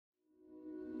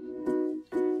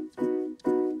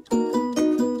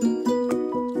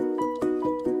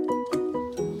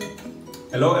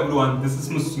Hello everyone, this is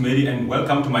Musumeri and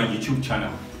welcome to my YouTube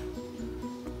channel.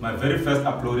 My very first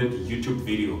uploaded YouTube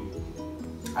video.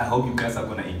 I hope you guys are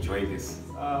gonna enjoy this.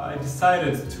 I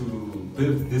decided to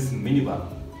build this minibar.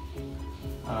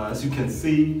 As you can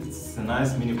see, it's a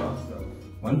nice minibar.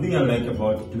 One thing I like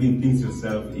about doing things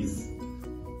yourself is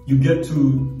you get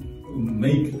to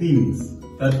make things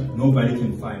that nobody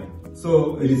can find.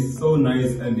 So it is so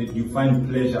nice and you find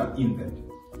pleasure in that.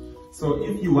 So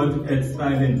if you want to add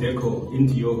style and decor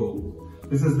into your home,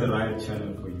 this is the right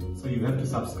channel for you. So you have to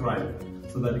subscribe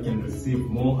so that you can receive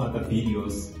more other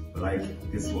videos like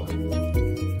this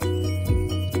one.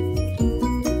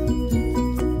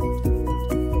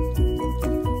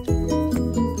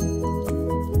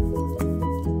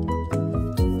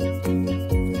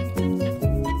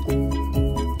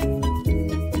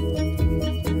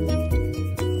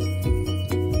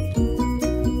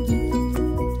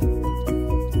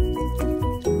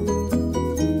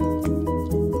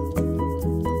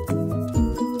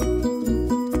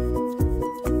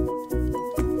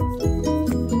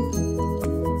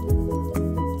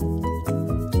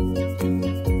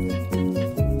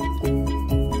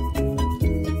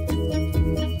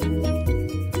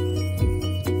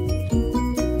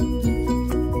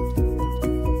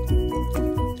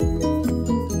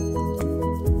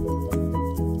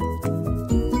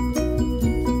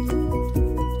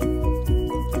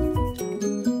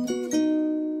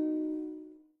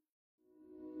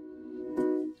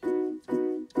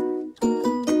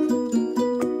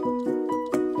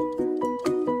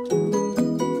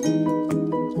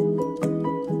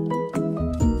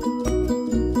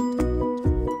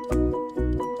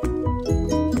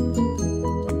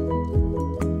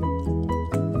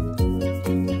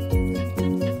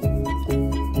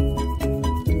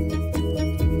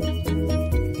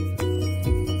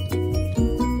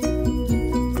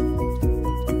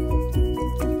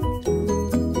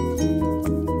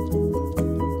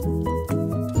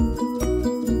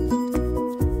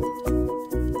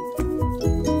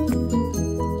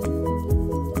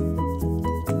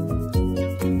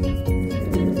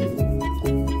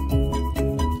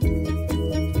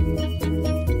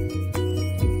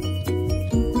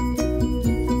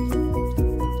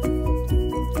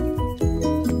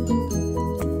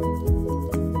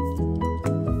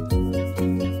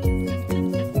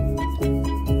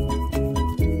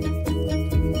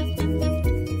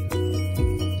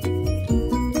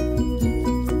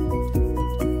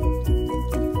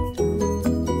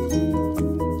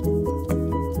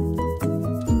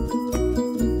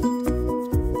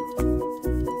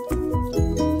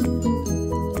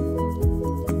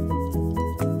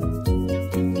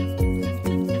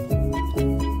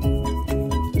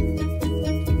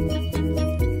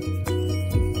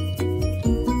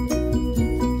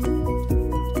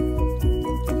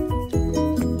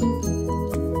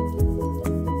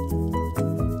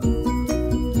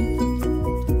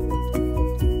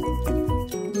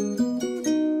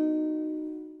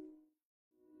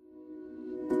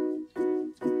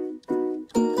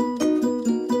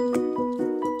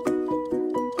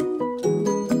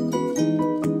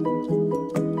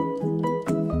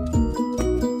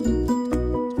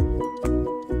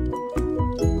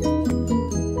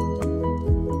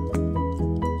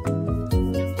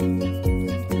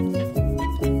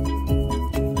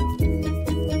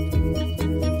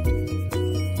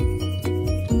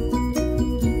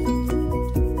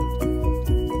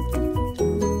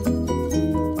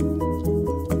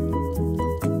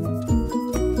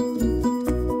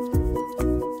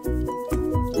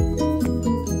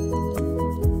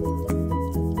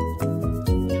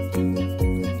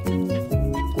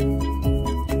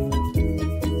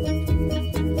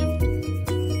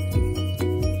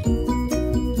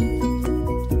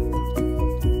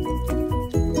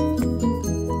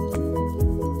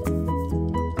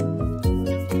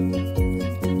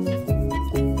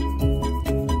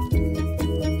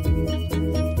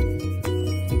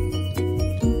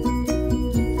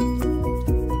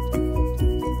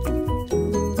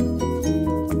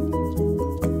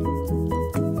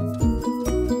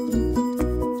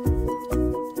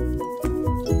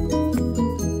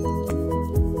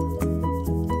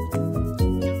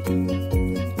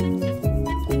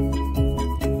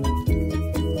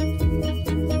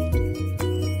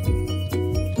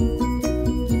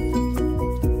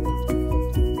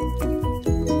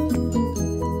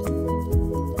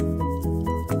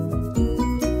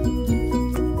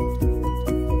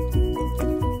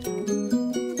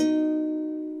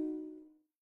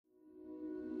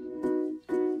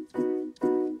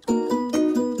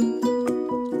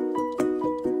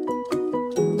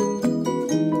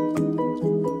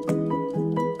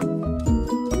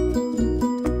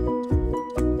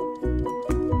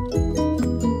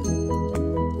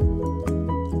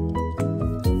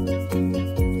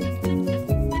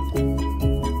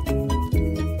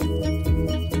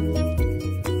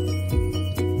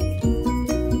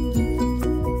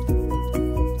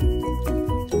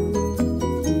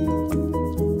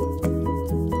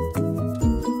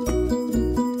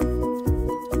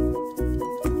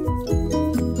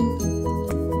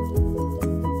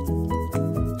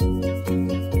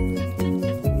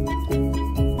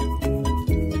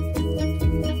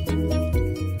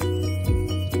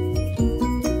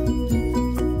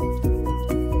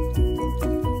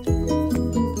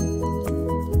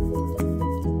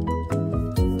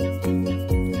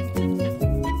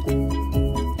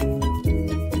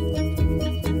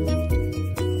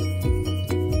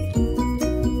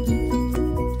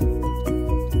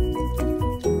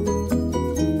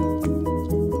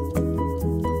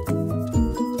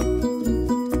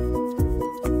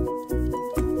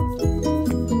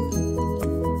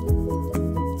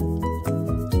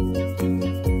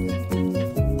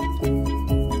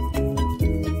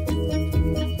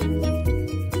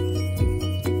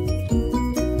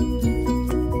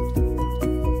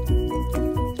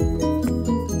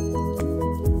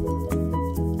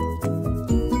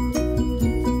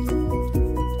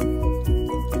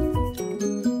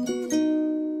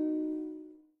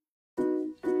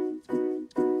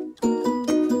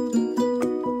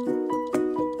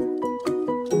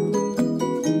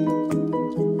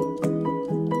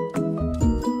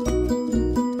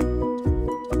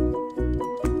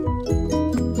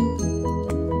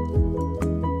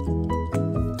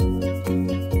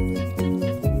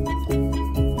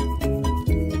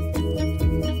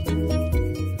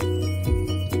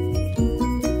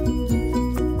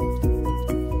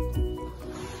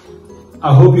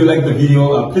 I hope you liked the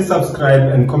video. Please subscribe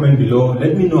and comment below.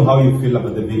 Let me know how you feel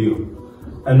about the video.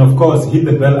 And of course, hit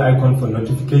the bell icon for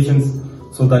notifications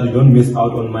so that you don't miss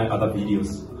out on my other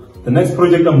videos. The next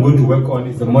project I'm going to work on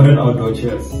is the modern outdoor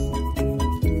chairs.